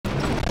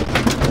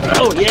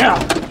Oh yeah,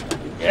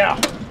 yeah.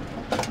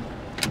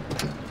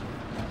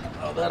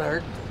 Oh, that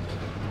hurt.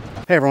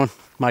 Hey everyone,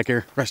 Mike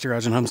here, Rusty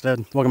Garage and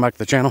Homestead. Welcome back to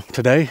the channel.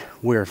 Today,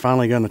 we are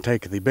finally going to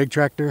take the big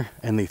tractor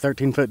and the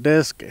 13-foot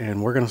disc,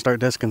 and we're going to start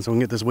discing so we can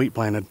get this wheat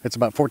planted. It's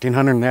about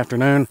 1400 in the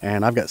afternoon,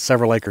 and I've got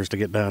several acres to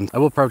get done. I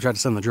will probably try to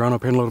send the drone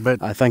up here in a little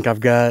bit. I think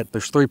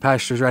there's 3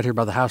 pastures right here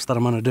by the house that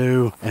I'm going to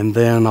do, and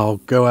then I'll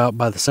go out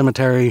by the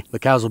cemetery. The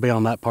cows will be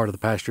on that part of the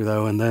pasture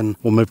though, and then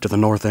we'll move to the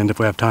north end if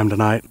we have time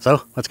tonight.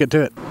 So, let's get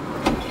to it.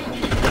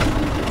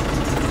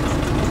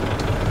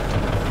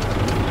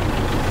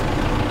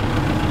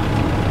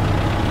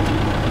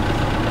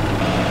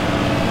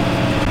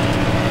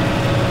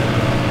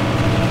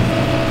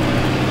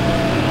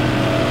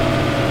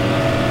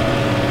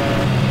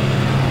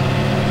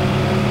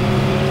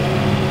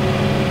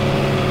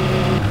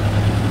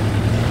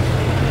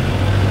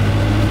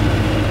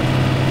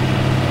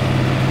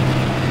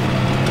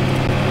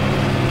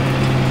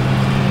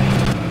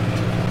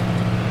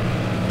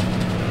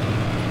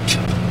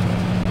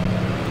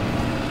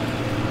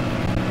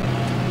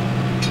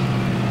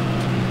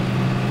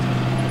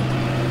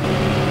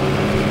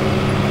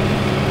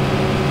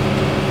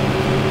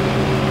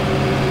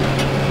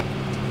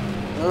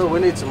 We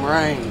need some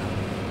rain.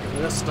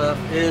 This stuff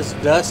is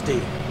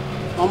dusty.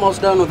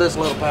 Almost done with this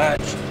little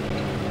patch.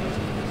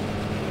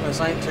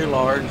 This ain't too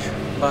large,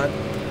 but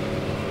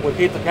we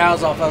keep the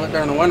cows off of it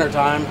during the winter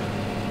time.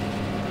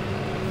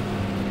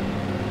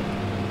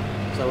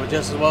 So we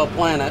just as well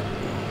plant it.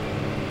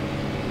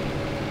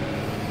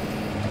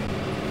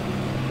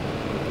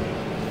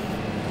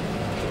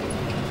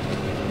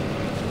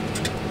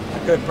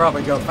 I could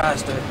probably go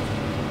faster,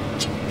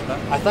 but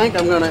I think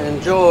I'm going to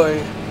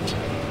enjoy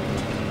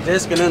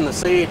disking in the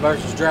seed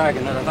versus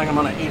dragging it. I think I'm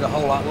going to eat a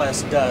whole lot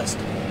less dust.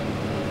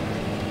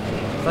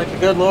 Thank the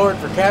good Lord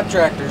for cab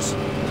tractors.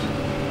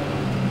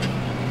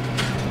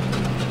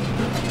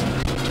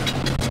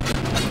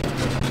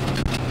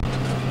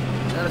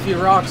 Got a few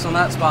rocks on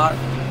that spot.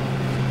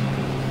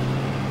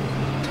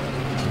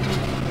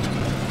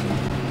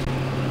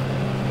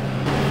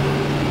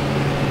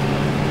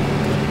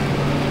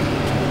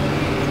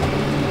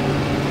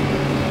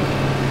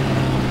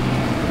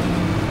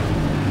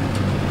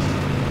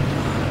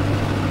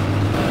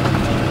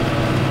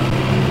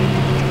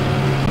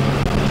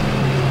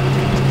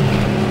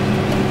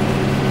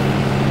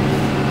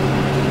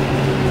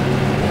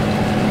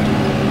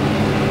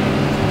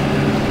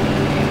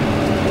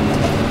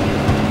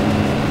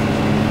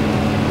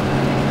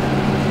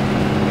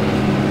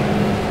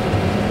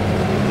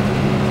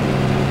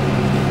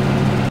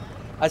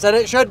 I said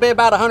it should be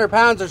about 100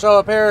 pounds or so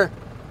up here,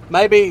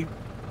 maybe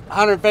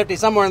 150,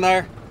 somewhere in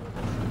there.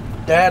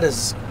 Dad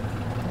is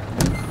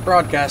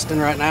broadcasting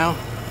right now.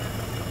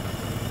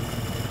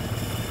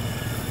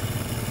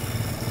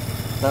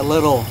 That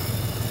little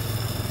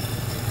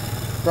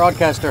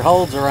broadcaster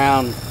holds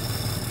around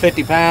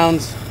 50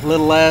 pounds, a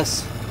little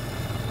less.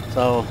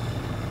 So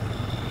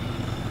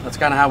that's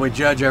kind of how we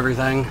judge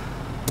everything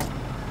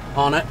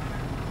on it.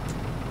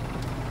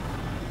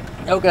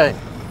 Okay,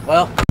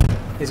 well,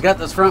 he's got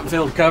this front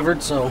field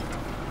covered, so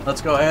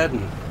let's go ahead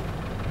and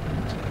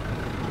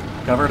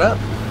cover it up.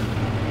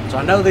 So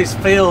I know these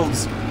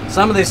fields,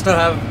 some of these still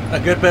have a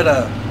good bit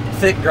of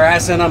thick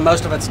grass in them.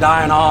 Most of it's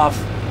dying off.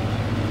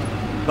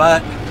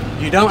 But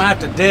you don't have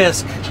to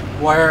disc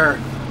where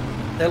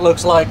it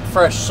looks like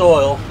fresh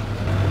soil.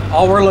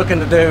 All we're looking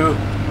to do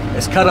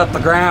is cut up the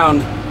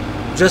ground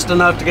just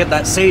enough to get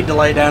that seed to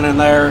lay down in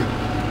there.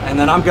 And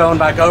then I'm going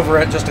back over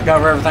it just to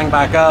cover everything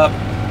back up.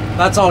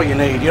 That's all you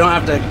need. You don't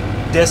have to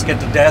disc it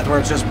to death where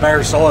it's just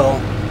bare soil.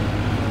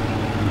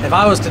 If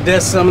I was to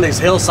disc some of these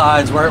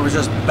hillsides where it was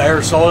just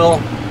bare soil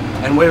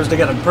and we was to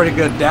get a pretty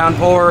good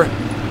downpour,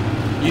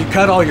 you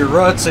cut all your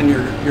roots and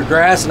your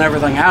grass and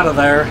everything out of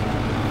there.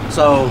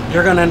 So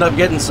you're going to end up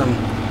getting some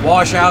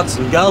washouts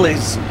and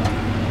gullies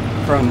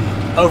from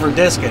over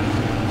disking.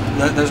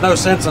 There's no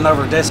sense in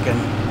over disking.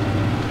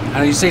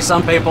 And you see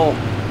some people,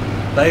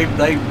 they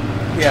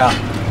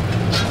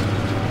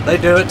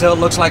do it till it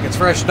looks like it's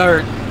fresh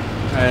dirt,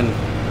 and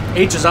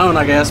each his own,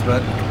 I guess,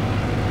 but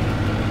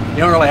you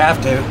don't really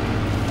have to.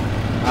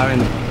 I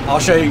mean, I'll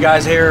show you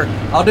guys here.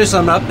 I'll do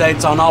some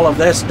updates on all of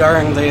this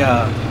during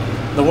the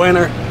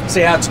winter, see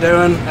how it's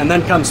doing, and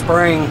then come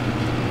spring,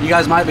 you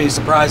guys might be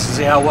surprised to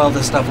see how well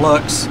this stuff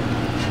looks.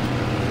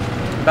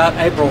 About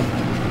April,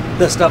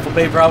 this stuff will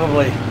be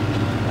probably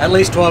at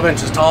least 12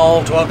 inches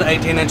tall, 12 to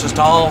 18 inches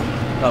tall.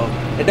 So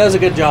it does a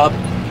good job.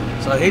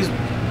 So he's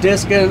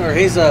disking, or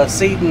he's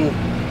seeding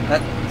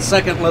that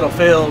second little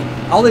field.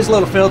 All these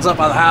little fields up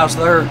by the house,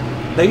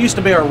 they used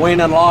to be our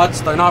weaning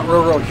lots. They're not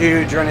real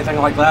huge or anything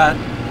like that,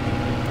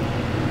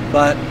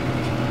 but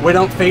we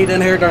don't feed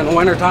in here during the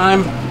winter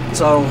time,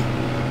 so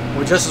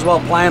we just as well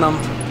plant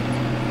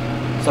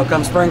them. So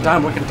come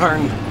springtime we can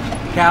turn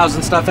cows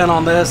and stuff in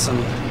on this, and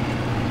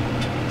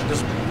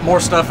just more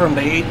stuff for them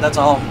to eat. That's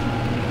all.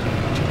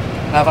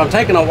 Now if I'm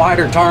taking a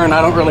wider turn,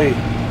 I don't really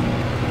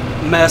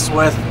mess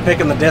with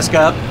picking the disc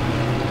up.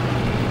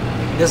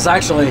 This is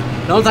actually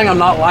the only thing I'm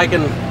not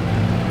liking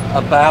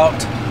about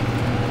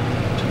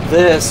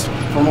this,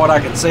 from what I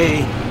can see,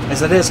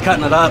 is it is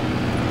cutting it up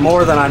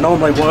more than I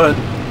normally would.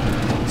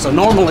 So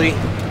normally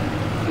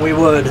we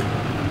would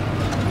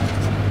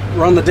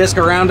run the disc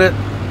around it,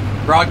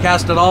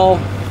 broadcast it all,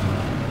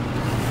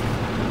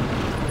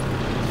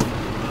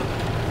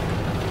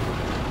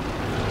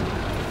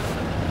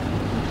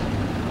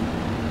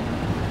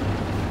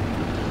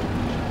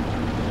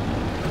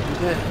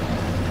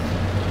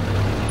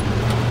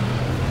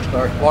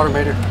 sorry, water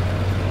meter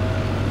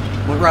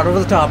went right over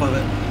the top of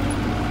it.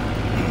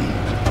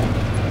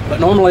 But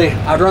normally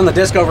I'd run the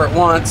disc over it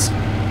once,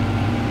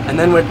 and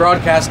then we'd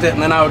broadcast it,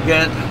 and then I would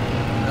get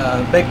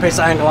a big piece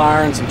of angle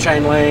iron, some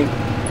chain link,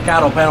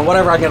 cattle panel,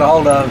 whatever I can get a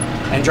hold of,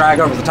 and drag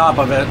over the top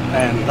of it,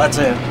 and that's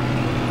it.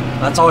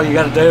 That's all you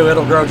got to do.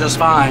 It'll grow just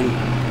fine.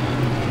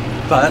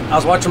 But I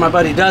was watching my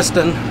buddy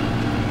Dustin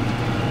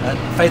at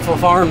Faithful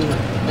Farm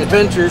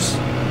Adventures.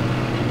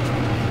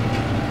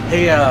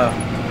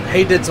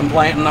 He did some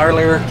planting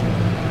earlier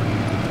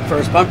for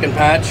his pumpkin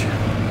patch,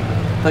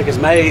 I think his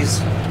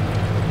maize,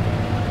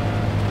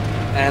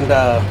 and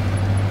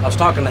I was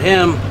talking to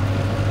him,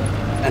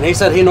 and he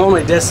said he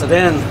normally discs it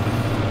in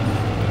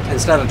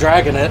instead of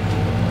dragging it.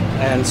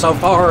 And so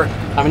far,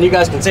 I mean, you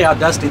guys can see how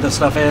dusty this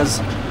stuff is.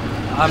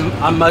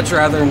 I'm much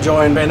rather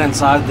enjoying being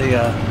inside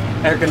the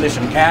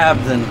air-conditioned cab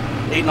than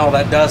eating all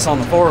that dust on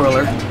the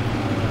four-wheeler,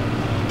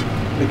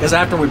 because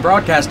after we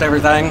broadcast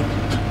everything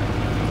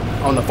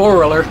on the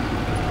four-wheeler,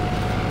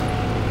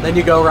 then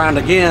you go around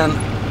again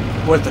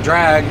with the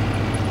drag,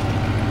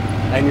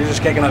 and you're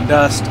just kicking up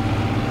dust.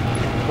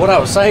 What I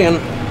was saying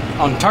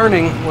on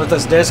turning with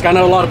this disc, I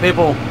know a lot of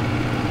people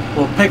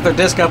will pick their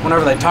disc up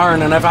whenever they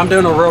turn, and if I'm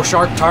doing a real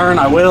sharp turn,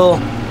 I will.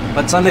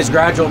 But some of these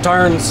gradual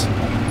turns,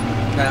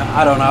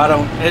 I don't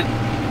know.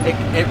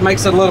 It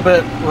makes it a little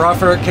bit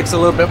rougher. It kicks a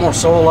little bit more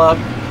soil up.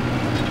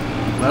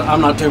 But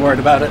I'm not too worried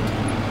about it.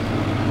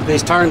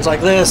 These turns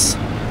like this,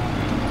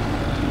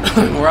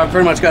 where I've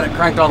pretty much got it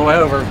cranked all the way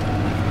over,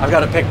 I've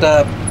got it picked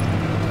up.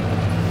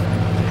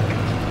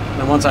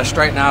 And once I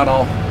straighten out,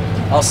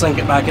 I'll sink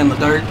it back in the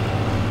dirt.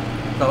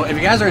 So if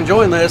you guys are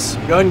enjoying this,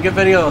 go ahead and give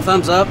the video a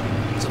thumbs up,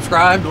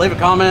 subscribe, leave a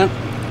comment.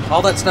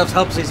 All that stuff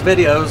helps these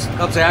videos,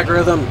 helps the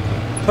algorithm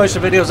push the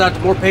videos out to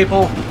more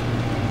people.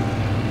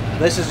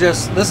 This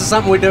is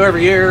something we do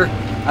every year.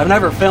 I've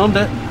never filmed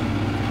it.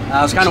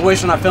 I was kind of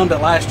wishing I filmed it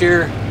last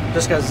year,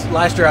 just because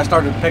last year I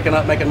started picking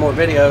up making more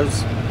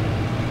videos.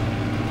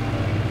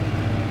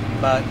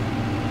 But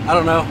I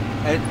don't know.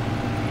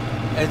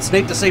 It's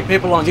neat to see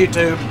people on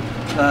YouTube,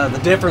 the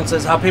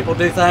differences, how people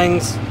do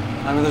things.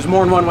 I mean, there's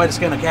more than one way to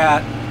skin a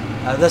cat.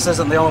 This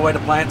isn't the only way to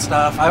plant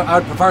stuff. I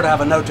would prefer to have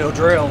a no-till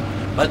drill,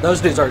 but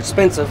those dudes are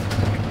expensive.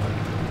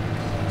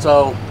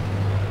 So,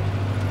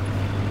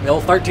 the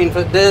old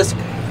 13-foot disc,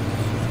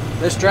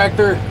 this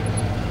tractor,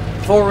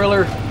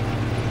 four-wheeler,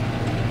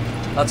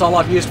 that's all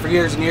I've used for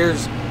years and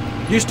years.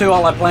 Used to,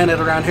 all I planted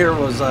around here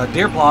was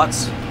deer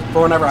plots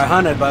for whenever I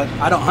hunted, but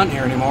I don't hunt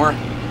here anymore.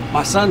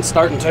 My son's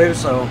starting to,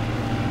 so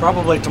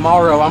probably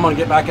tomorrow I'm going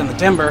to get back in the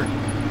timber,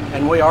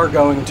 and we are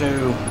going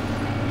to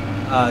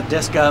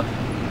disc up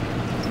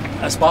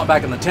a spot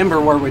back in the timber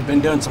where we've been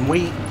doing some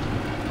wheat.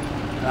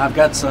 I've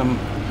got some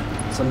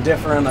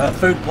different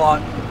food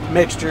plot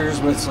mixtures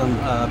with some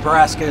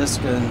brassica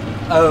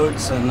and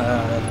oats and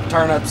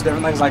turnips,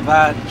 different things like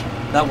that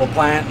we'll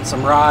plant, and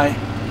some rye,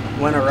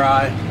 winter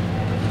rye.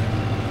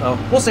 So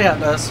we'll see how it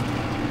does.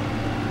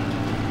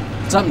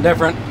 Something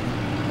different.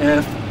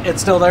 If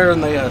it's still there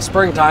in the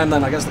springtime,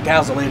 then I guess the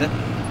cows will eat it.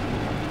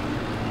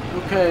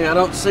 Okay, I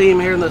don't see him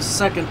here in the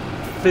second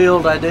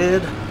field I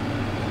did.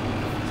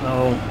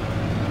 So,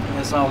 I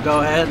guess I'll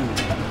go ahead and...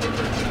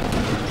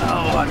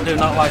 Oh, I do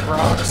not like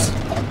rocks.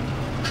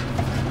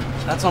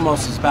 That's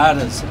almost as bad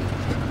as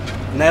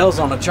nails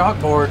on a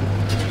chalkboard,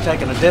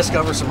 taking a disc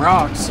over some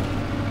rocks.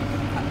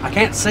 I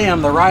can't see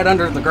them, they're right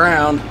under the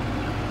ground.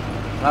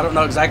 I don't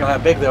know exactly how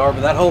big they are,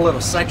 but that whole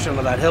little section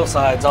of that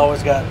hillside's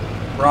always got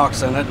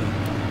rocks in it.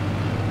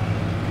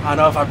 And I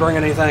know if I bring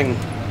anything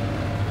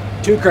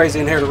too crazy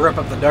in here to rip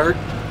up the dirt,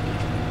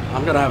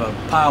 I'm gonna have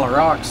a pile of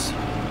rocks.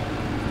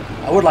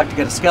 I would like to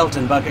get a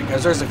skeleton bucket,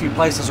 because there's a few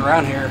places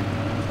around here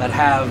that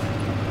have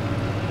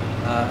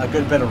a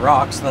good bit of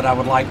rocks that I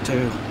would like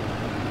to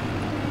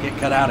get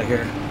cut out of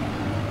here,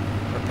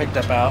 or picked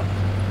up out.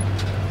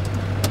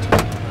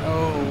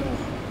 Oh,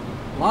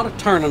 a lot of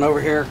turning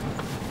over here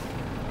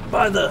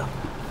by the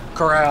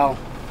corral.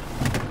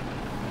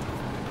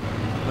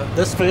 But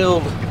this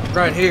field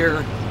right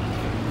here,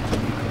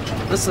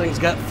 this thing's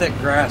got thick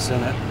grass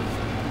in it.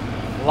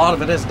 A lot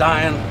of it is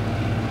dying,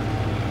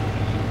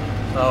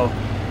 so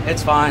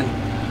it's fine.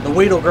 The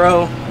wheat will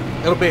grow.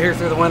 It'll be here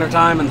through the winter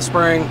time and the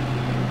spring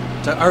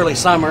to early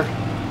summer.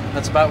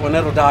 That's about when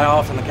it'll die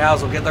off and the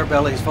cows will get their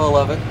bellies full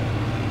of it.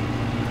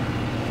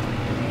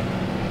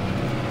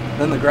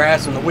 Then the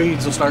grass and the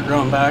weeds will start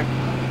growing back.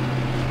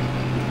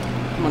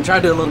 I'm gonna try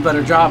to do a little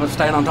better job of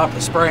staying on top of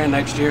the spraying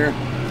next year.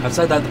 I've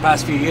said that the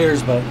past few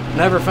years, but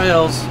never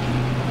fails.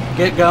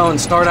 Get going,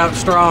 start out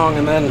strong,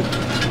 and then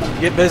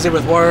get busy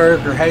with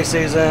work or hay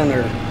season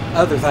or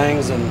other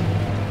things, and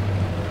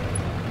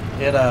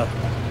it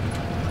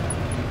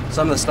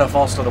some of the stuff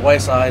falls to the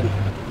wayside.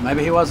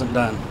 Maybe he wasn't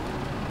done.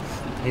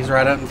 He's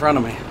right out in front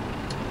of me,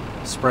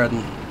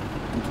 spreading.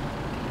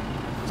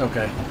 It's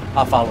okay,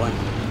 I'll follow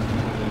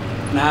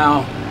him.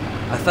 Now,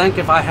 I think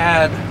if I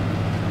had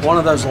one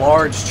of those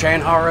large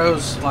chain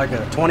harrows, like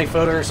a 20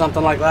 footer or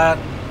something like that,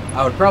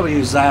 I would probably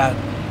use that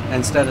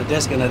instead of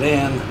disking it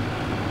in,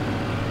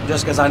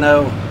 just because I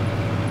know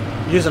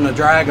using a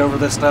drag over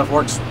this stuff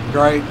works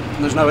great.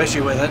 There's no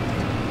issue with it,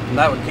 and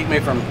that would keep me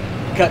from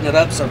cutting it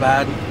up so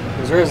bad,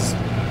 because there is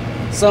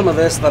some of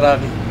this that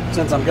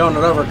since I'm going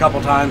it over a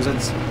couple times,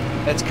 it's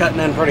cutting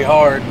in pretty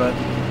hard, but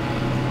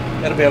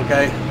it'll be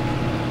okay.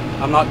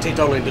 I'm not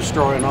totally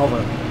destroying all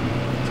the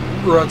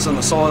roots in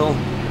the soil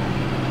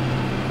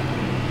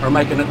or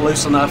making it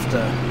loose enough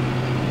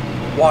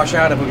to wash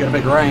out if we get a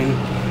big rain.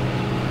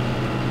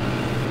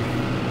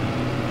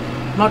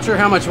 I'm not sure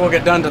how much we'll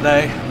get done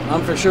today.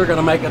 I'm for sure going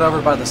to make it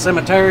over by the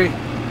cemetery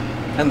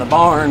and the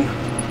barn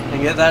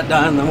and get that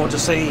done. Then we'll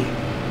just see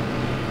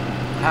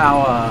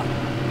how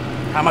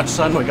much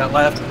sun we got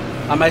left.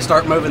 I may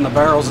start moving the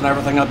barrels and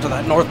everything up to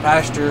that north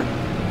pasture,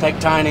 take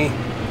Tiny,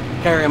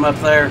 carry him up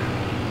there,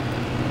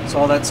 so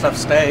all that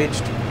stuff's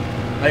staged.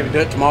 Maybe do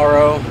it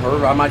tomorrow,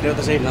 or I might do it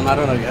this evening, I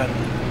don't know yet.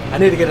 I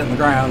need to get it in the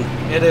ground.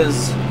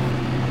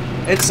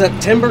 It's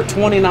September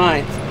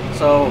 29th,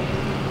 so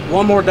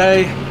one more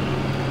day,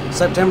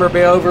 September will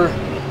be over.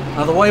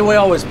 Now the way we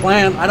always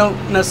plant, I don't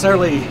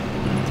necessarily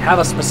have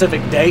a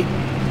specific date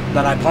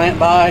that I plant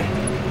by.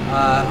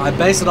 I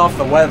base it off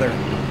the weather.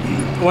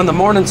 When the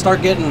mornings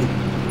start getting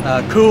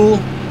cool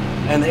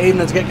and the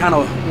evenings get kind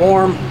of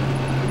warm,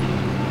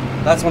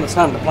 that's when it's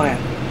time to plant.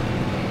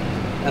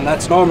 And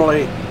that's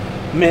normally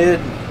mid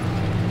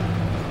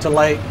to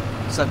late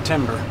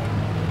September,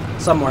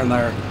 somewhere in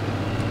there.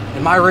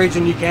 In my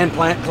region, you can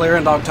plant clear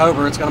into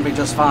October. It's going to be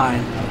just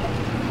fine.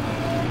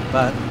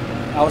 But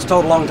I was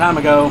told a long time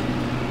ago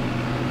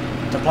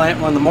to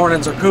plant when the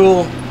mornings are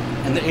cool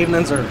and the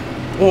evenings are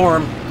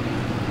warm.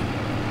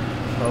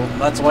 So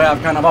that's the way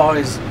I've kind of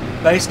always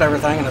based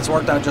everything, and it's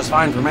worked out just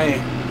fine for me.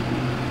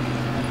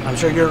 I'm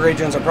sure your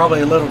regions are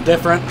probably a little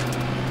different.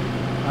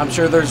 I'm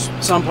sure there's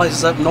some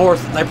places up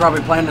north, they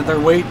probably planted their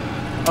wheat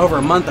over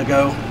a month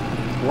ago.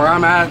 Where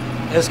I'm at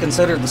is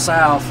considered the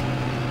south,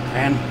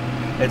 and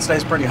it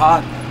stays pretty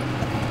hot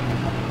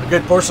a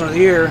good portion of the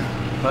year,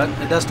 but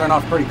it does turn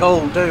off pretty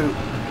cold too.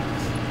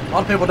 A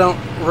lot of people don't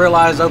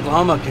realize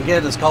Oklahoma can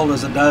get as cold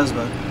as it does,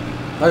 but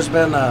there's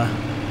been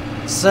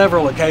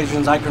several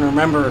occasions I can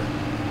remember,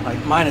 like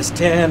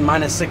 -10,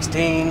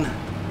 -16.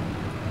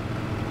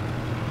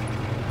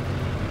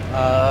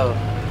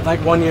 I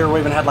think one year we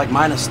even had like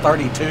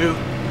 -32.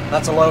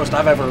 That's the lowest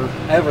I've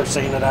ever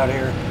seen it out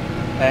here.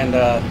 And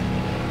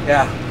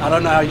yeah, I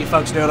don't know how you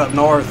folks do it up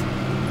north.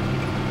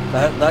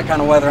 That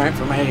kind of weather ain't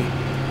for me.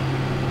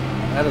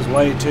 That is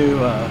way too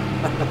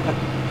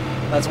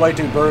that's way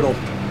too brutal.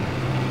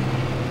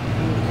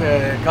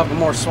 Okay, a couple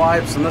more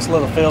swipes and this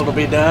little field will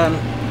be done.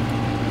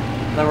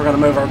 Then we're gonna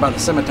move over by the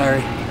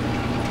cemetery.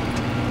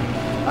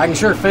 I can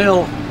sure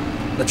feel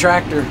the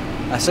tractor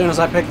as soon as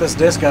I pick this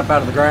disc up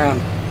out of the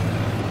ground.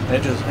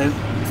 It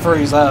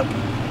frees up.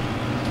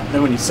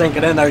 Then when you sink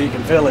it in there, you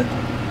can feel it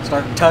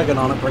start tugging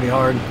on it pretty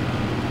hard.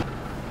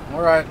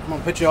 All right, I'm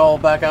gonna put you all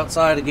back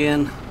outside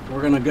again.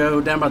 We're gonna go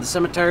down by the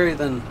cemetery,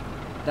 then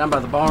down by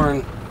the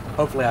barn.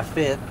 Hopefully I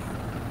fit.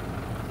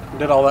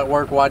 Did all that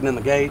work widening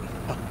the gate.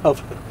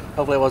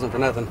 Hopefully it wasn't for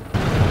nothing.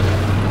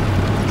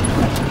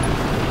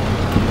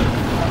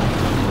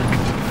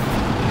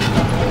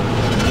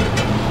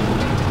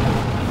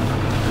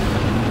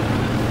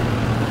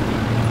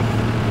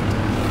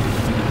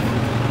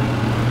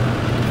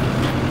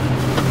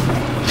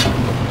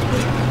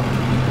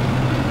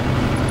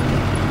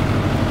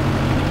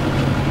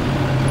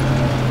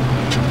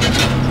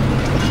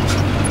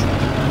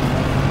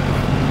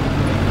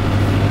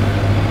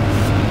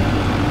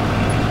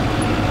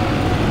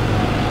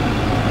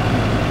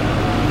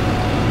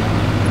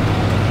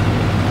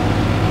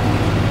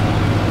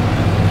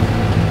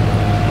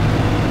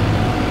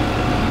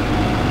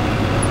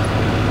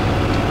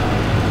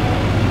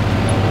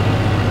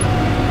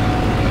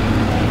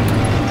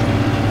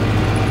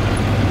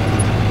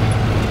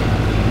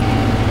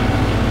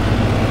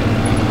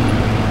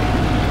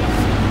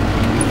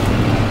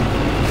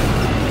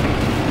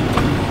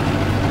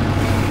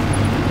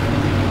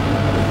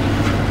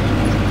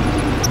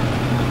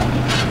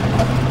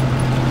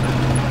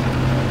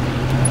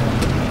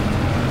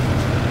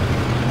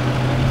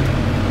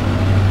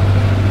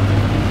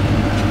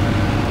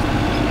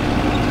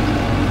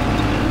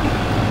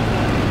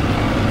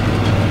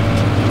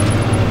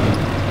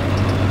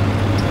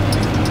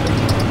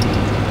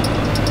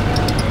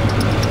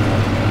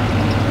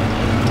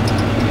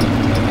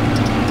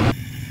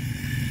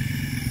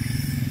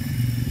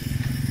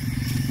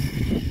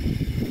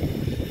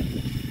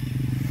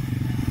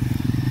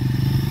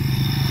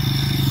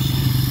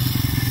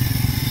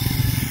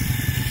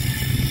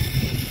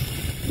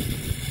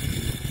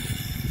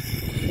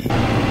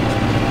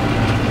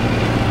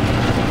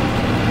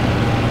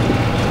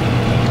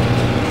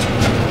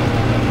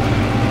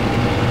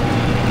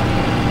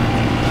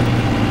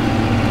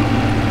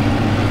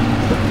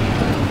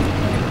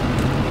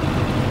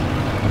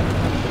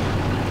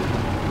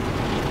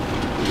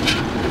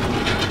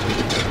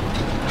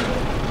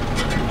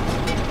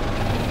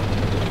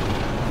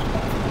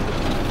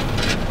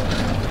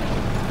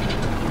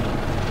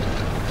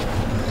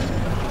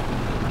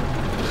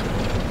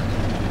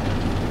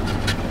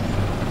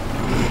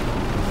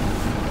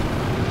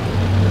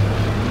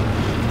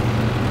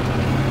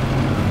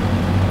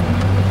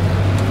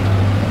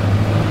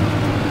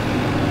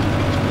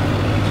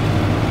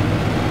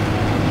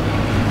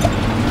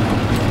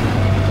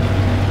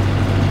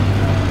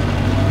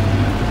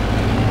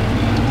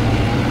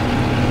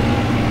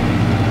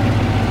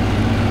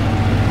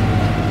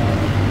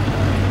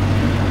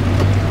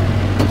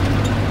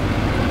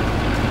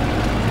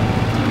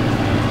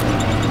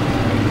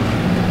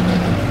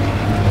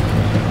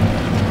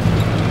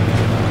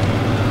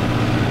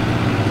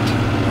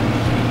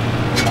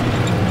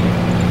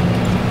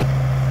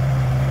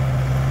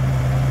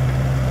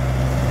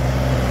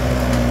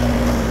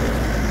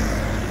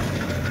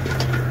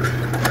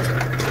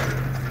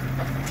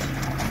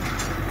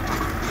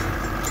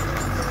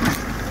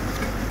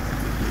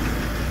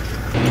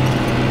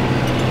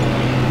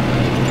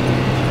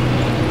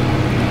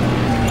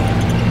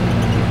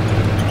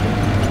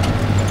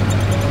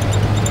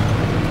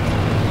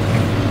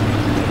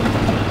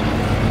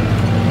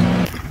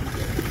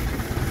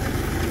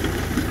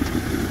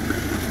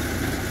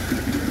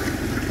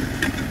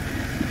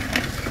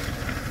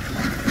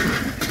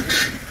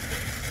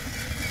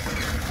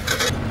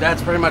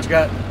 Dad's pretty much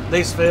got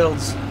these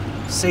fields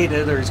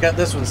seeded, or he's got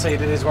this one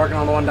seeded. He's working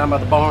on the one down by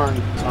the barn.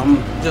 So I'm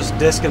just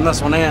disking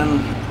this one in.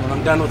 When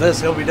I'm done with this,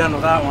 he'll be done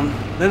with that one.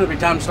 Then it'll be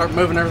time to start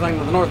moving everything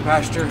to the north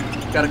pasture.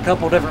 Got a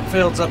couple different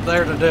fields up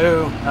there to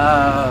do.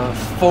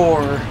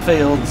 4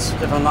 fields,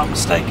 if I'm not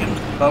mistaken.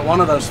 But one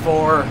of those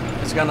 4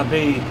 is gonna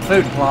be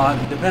food plot.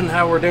 Depending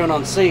how we're doing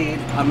on seed,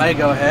 I may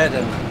go ahead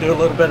and do a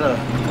little bit of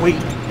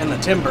wheat in the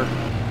timber.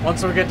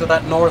 Once we get to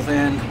that north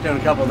end, doing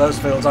a couple of those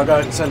fields, I'll go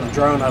ahead and send the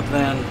drone up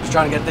then. Just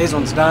trying to get these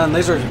ones done.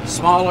 These are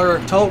smaller.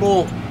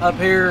 Total up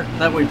here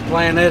that we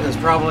planted is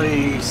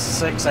probably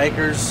 6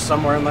 acres,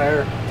 somewhere in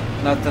there.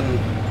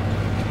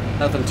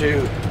 Nothing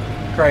too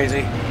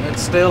crazy.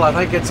 It's still, I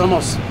think it's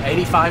almost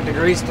 85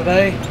 degrees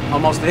today,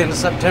 almost the end of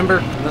September.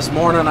 This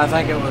morning, I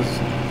think it was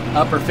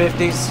upper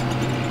 50s.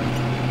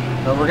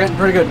 So we're getting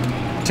pretty good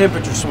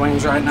temperature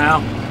swings right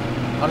now.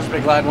 I'll just be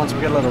glad once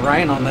we get a little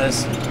rain on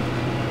this.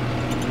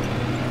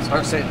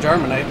 Start to see it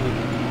germinating.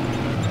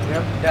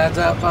 Yep, Dad's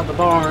out by the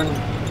barn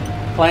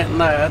planting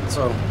that,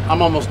 so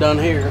I'm almost done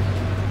here.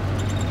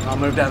 I'll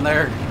move down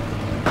there.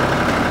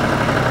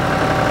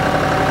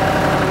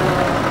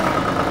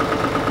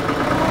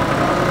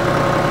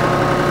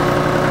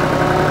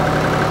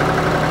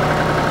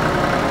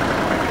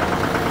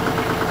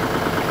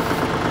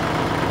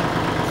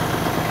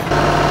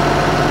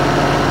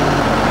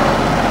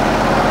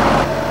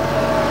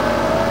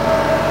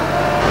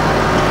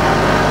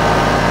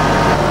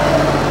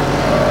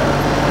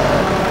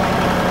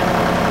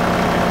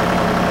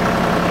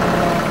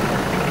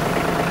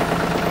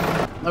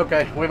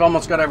 Okay, we've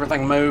almost got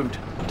everything moved.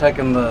 I'm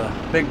taking the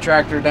big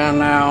tractor down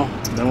now,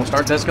 then we'll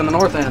start disking the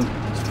north end.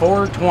 It's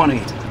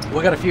 4:20.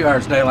 We got a few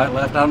hours daylight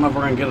left. I don't know if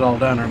we're gonna get it all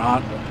done or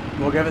not, but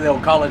we'll give it the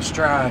old college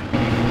try.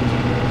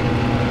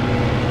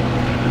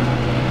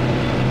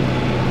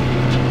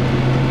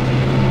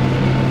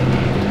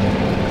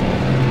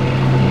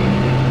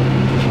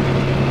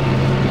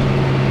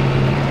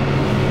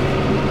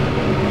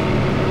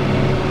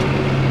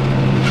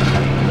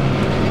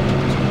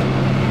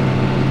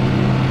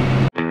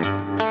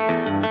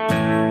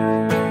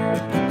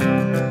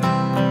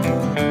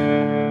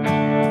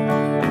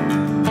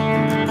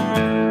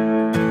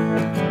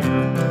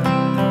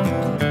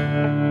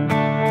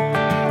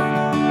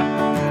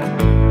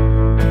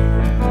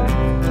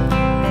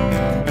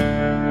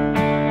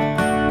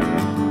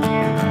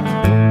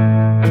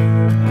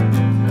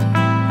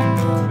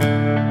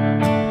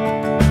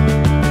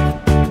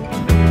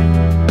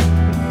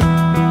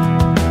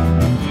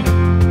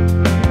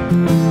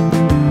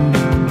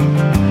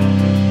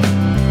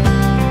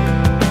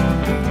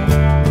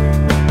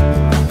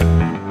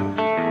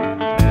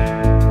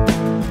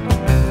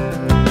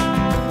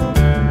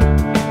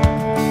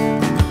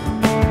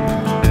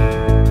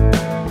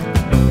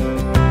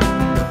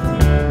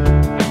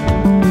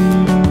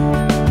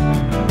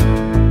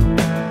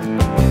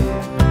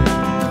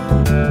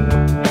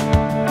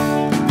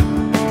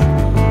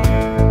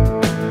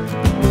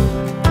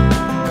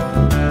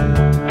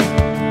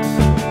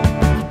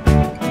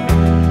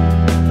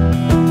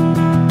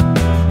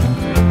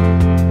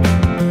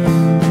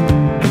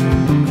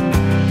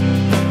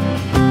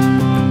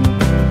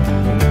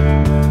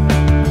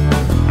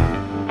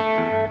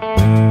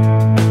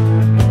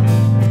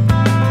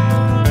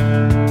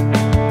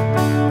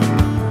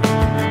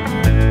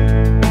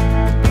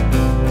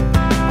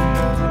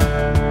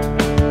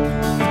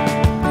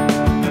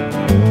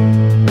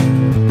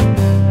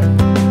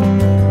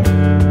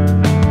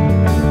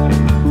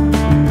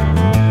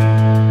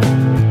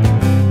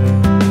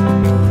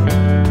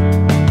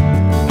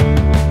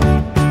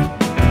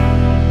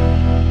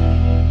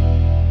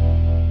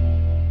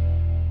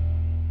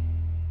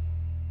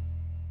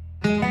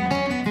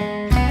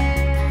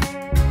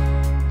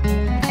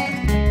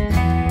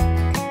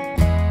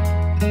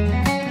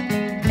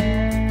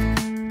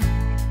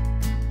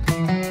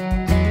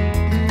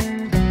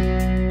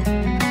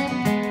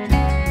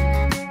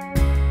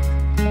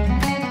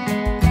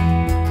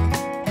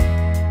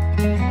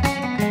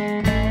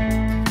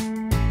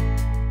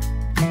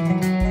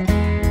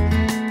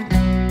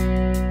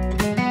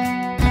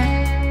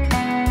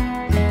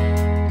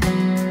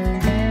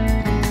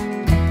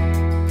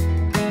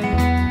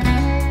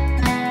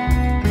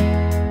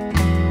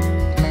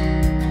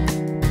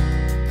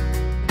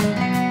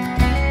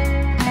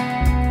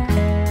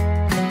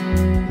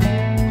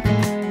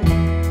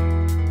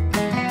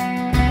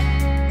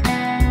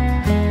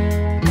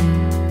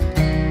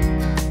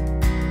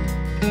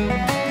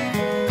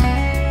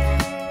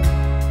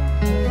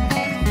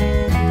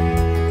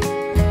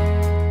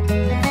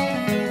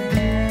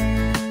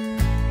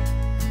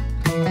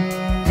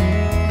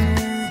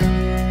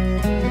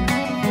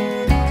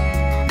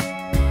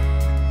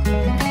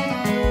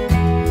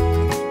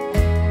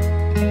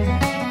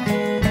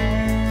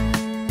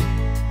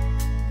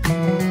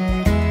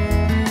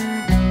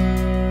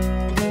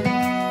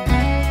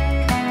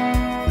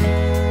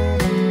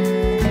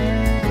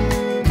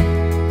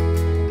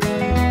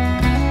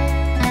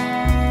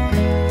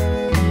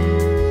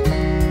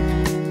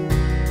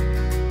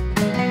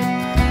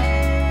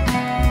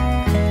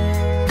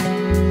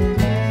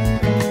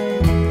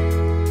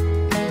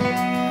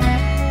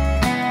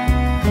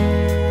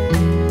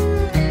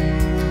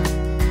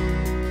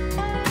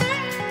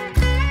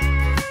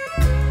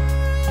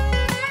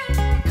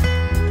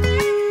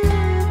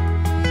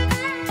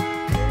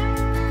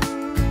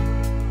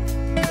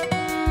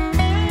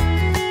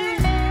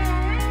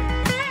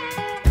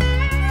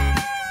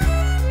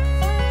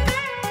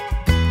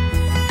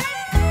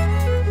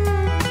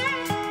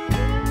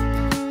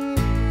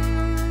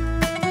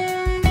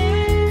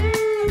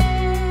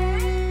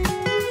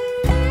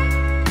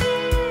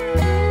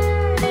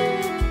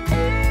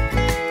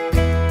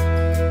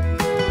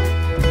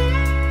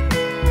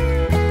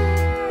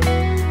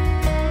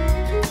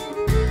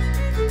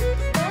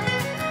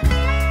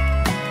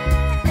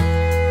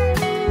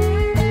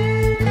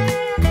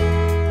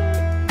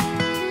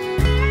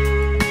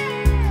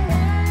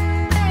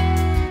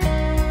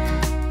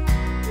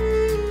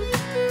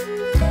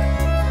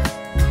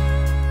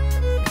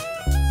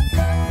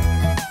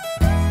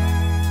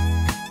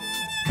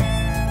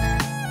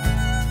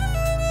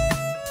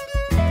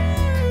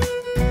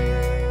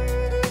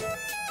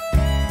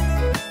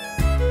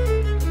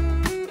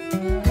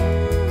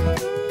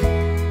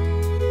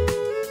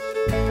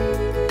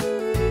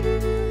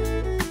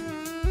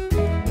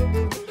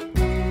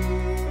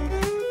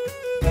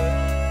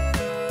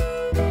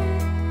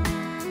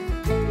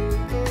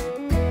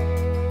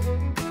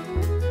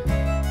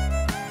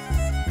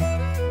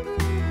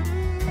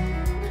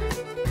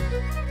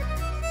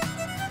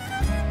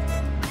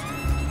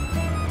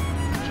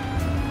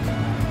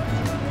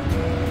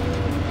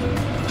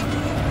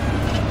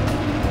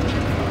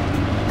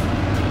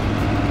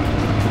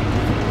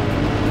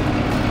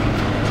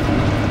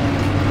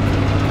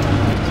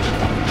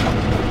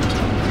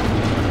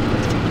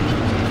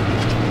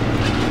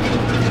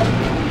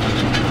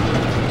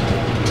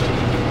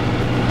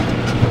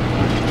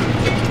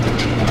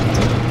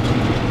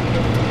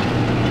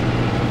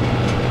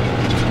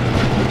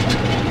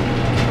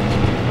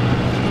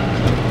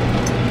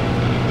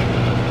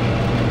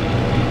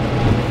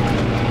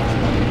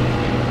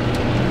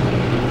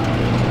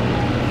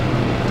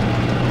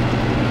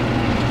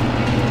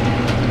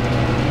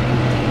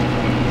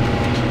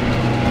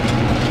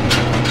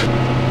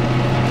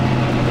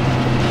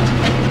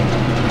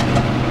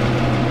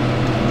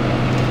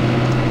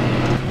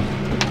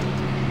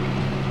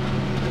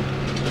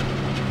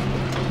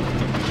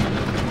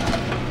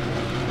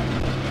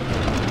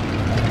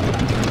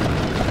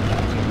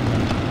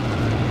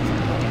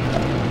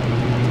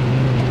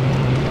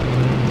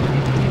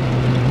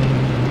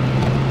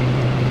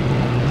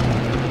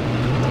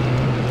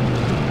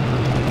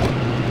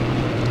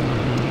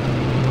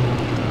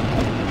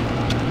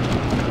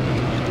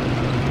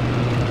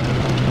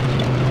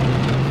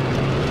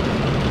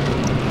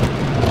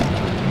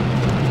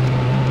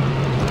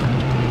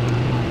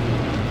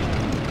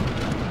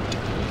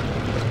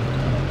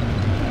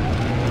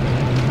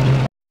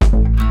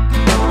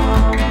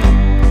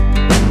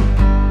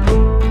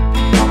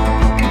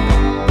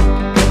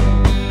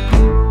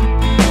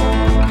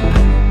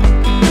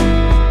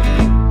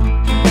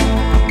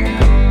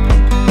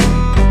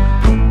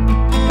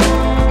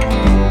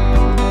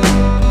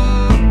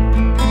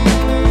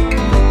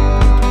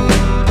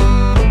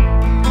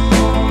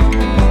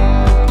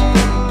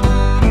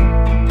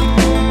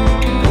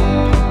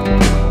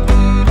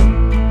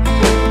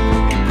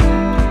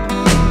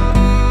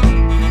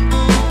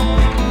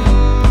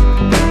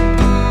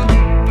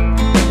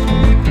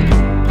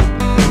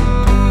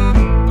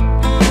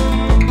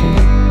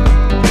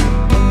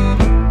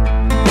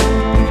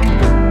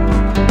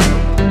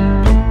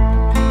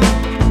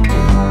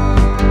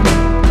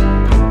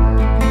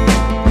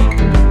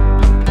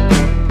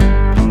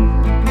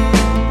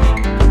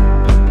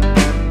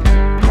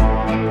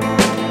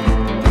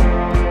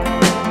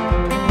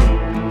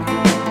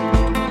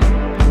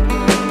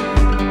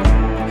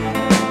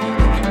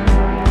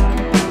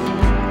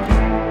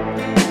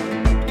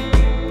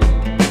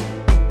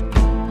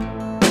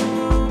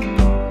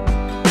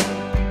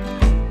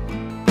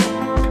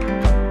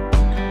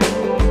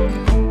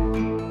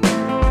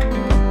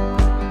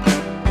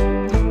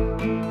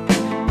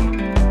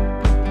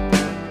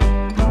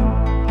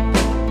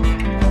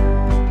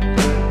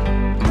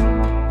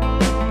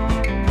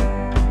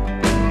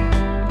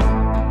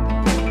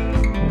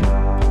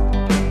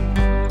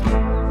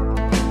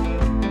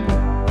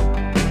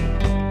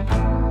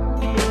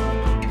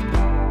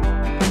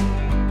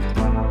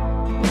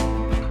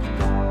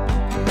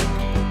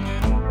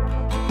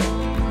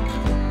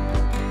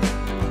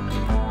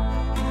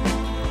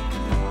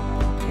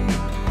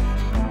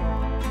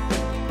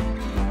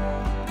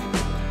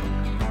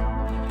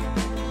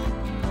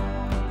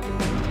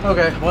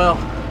 Okay, well,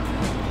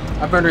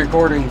 I've been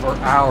recording for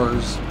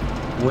hours.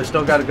 We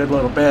still got a good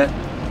little bit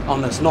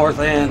on this north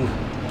end.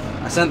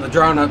 I sent the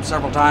drone up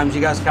several times.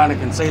 You guys kind of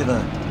can see the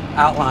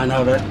outline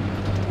of it.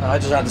 I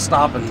just had to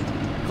stop and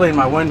clean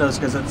my windows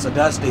because it's so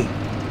dusty.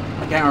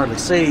 I can't hardly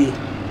see.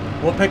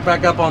 We'll pick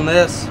back up on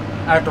this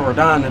after we're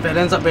done. If it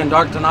ends up being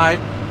dark tonight,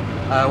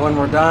 when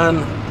we're done,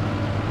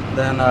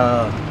 then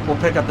we'll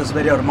pick up this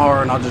video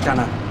tomorrow and I'll just kind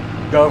of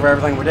go over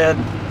everything we did.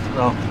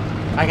 So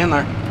hang in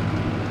there.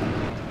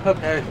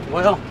 Okay,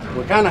 well,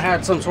 we kind of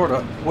had some sort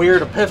of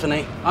weird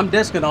epiphany. I'm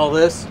disking all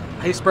this,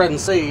 he's spreading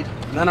seed,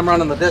 and then I'm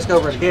running the disc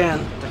over it again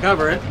to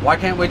cover it. Why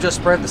can't we just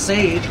spread the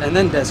seed and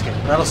then disc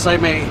it? That'll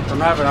save me from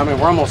having, I mean,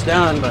 we're almost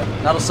done, but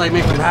that'll save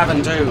me from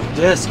having to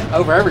disc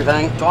over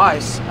everything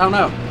twice. I don't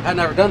know, I'd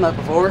never done that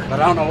before, but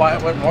I don't know why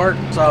it wouldn't work.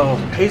 So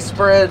he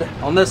spread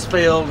on this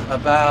field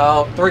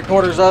about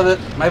 3/4 of it,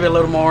 maybe a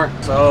little more.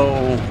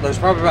 So there's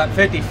probably about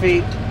 50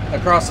 feet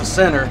across the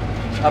center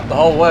up the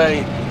whole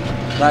way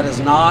that is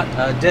not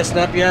disced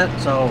up yet,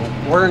 so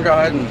we're gonna go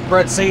ahead and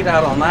spread seed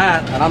out on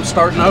that, and I'm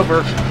starting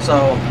over.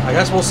 So I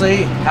guess we'll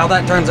see how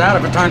that turns out.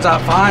 If it turns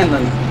out fine,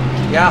 then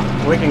yeah,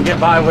 we can get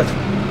by with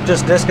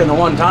just discing the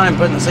one time,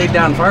 putting the seed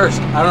down first.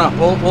 I don't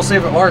know, we'll see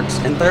if it works.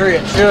 In theory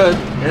it should.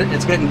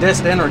 It's getting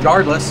disced in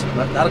regardless,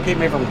 but that'll keep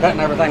me from cutting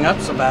everything up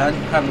so bad,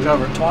 having to go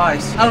over it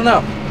twice. I don't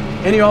know.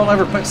 Any of y'all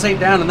ever put seed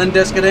down and then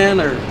disc it in,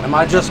 or am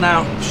I just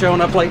now showing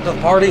up late to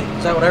the party?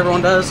 Is that what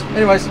everyone does?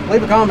 Anyways,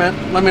 leave a comment,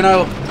 let me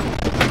know.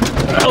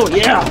 Oh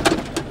yeah,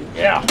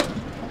 yeah.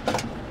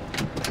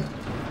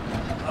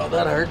 Oh,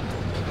 that hurt.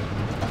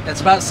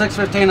 It's about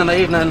 6:15 in the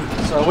evening,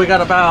 so we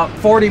got about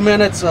 40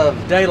 minutes of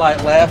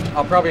daylight left.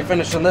 I'll probably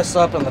finishing this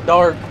up in the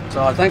dark,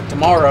 so I think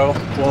tomorrow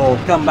we'll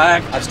come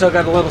back. I've still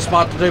got a little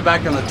spot to do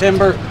back in the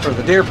timber for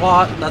the deer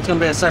plot. That's gonna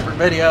be a separate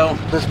video.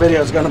 This video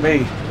is gonna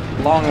be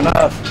long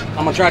enough.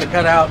 I'm gonna try to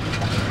cut out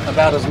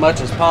about as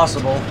much as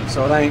possible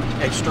so it ain't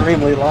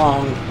extremely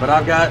long, but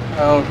I've got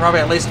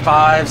probably at least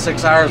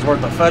 5-6 hours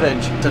worth of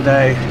footage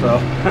today, so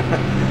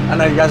I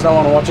know you guys don't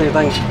want to watch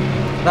anything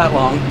that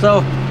long,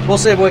 so we'll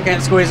see if we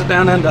can't squeeze it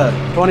down into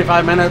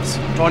 25 minutes,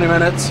 20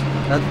 minutes.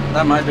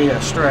 That might be a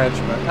stretch,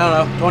 but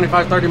I don't know,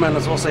 25-30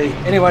 minutes, we'll see.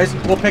 Anyways,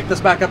 we'll pick this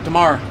back up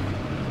tomorrow.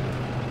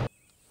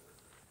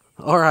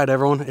 All right,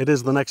 everyone, it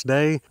is the next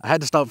day. I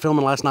had to stop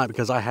filming last night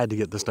because I had to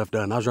get this stuff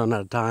done. I was running out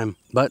of time,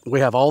 but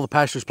we have all the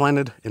pastures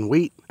planted in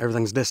wheat.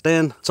 Everything's disced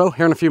in. So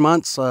here in a few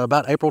months,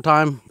 about April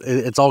time,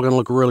 it's all gonna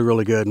look really,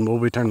 really good. And we'll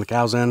be turning the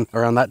cows in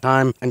around that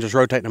time and just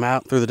rotating them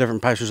out through the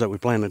different pastures that we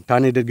planted.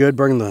 Tiny did good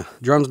bringing the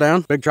drums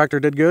down. Big tractor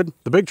did good.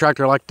 The big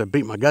tractor liked to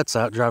beat my guts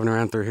out driving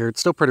around through here. It's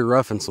still pretty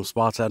rough in some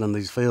spots out in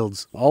these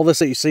fields. All this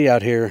that you see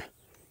out here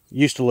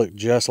used to look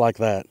just like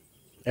that.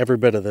 Every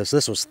bit of this.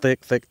 This was thick,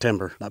 thick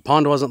timber. That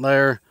pond wasn't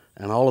there,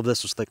 and all of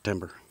this was thick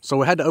timber. So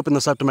we had to open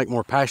this up to make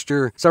more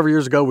pasture. Several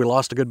years ago, we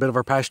lost a good bit of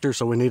our pasture,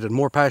 so we needed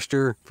more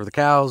pasture for the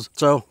cows.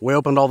 So we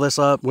opened all this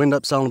up. We ended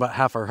up selling about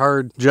half our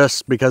herd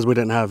just because we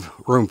didn't have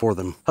room for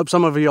them. Hope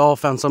some of you all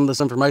found some of this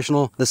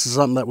informational. This is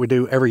something that we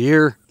do every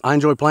year. I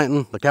enjoy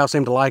planting. The cows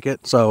seem to like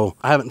it. So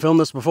I haven't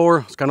filmed this before.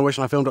 I was kind of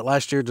wishing I filmed it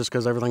last year just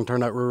because everything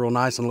turned out real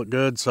nice and looked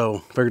good. So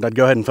figured I'd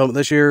go ahead and film it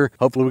this year.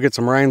 Hopefully we get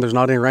some rain. There's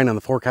not any rain in the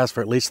forecast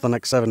for at least the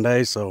next 7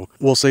 days, so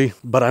we'll see.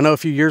 But I know a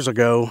few years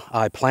ago,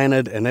 I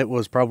planted and it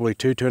was probably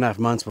 2.5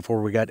 months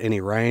before we got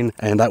any rain,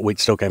 and that wheat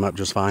still came up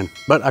just fine.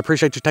 But I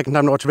appreciate you taking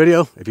time to watch the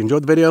video. If you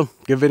enjoyed the video,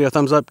 give the video a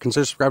thumbs up,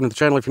 consider subscribing to the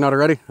channel if you're not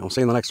already, and we'll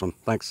see you in the next one.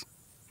 Thanks.